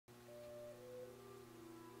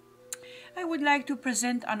I would like to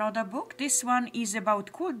present another book. This one is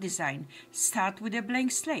about quilt design. Start with a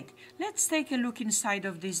blank slate. Let's take a look inside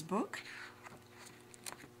of this book.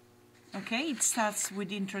 Okay, it starts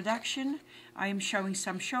with introduction. I am showing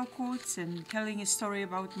some show quilts and telling a story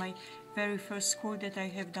about my very first quilt that I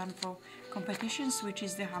have done for competitions, which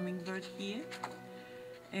is the hummingbird here.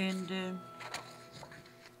 And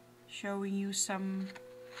showing you some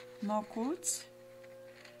more quilts.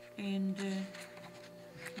 And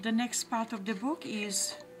the next part of the book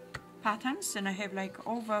is patterns, and I have like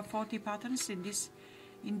over 40 patterns in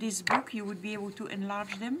this book. You would be able to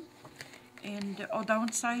enlarge them and or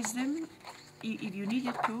downsize them if you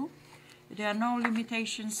needed to. There are no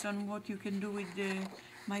limitations on what you can do with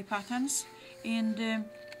my patterns, and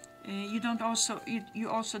you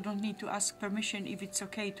also don't need to ask permission if it's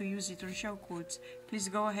okay to use it on show quilts. Please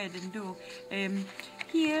go ahead and do.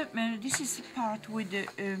 Here, this is the part with the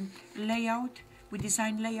layout. We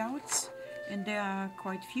design layouts, and there are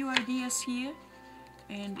quite few ideas here,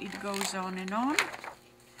 and it goes on and on.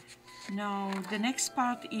 Now the next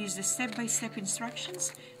part is the step-by-step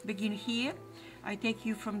instructions. Begin here. I take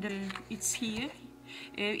you from it's here.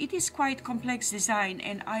 It is quite complex design,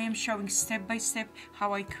 and I am showing step-by-step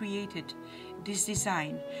how I created this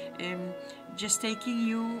design. Just taking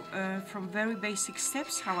you from very basic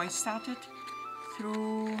steps, how I started,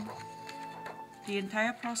 through the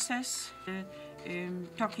entire process,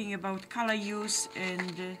 talking about color use,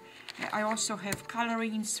 and I also have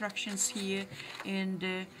coloring instructions here, and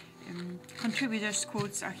contributors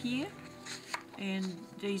quotes are here, and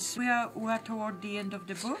we are toward the end of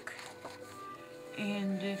the book.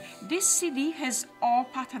 And this CD has all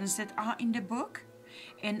patterns that are in the book,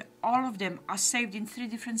 and all of them are saved in 3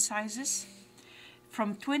 different sizes,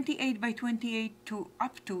 from 28 by 28 to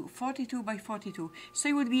up to 42 by 42. So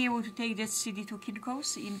you would be able to take that CD to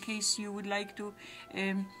Kinko's in case you would like to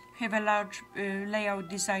have a large layout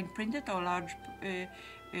design printed, or large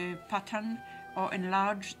pattern, or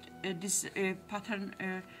enlarged this pattern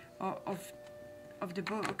of the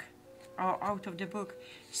book, or out of the book.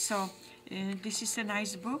 So this is a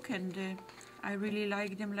nice book, and I really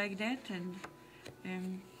like them like that,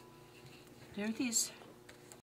 and there it is.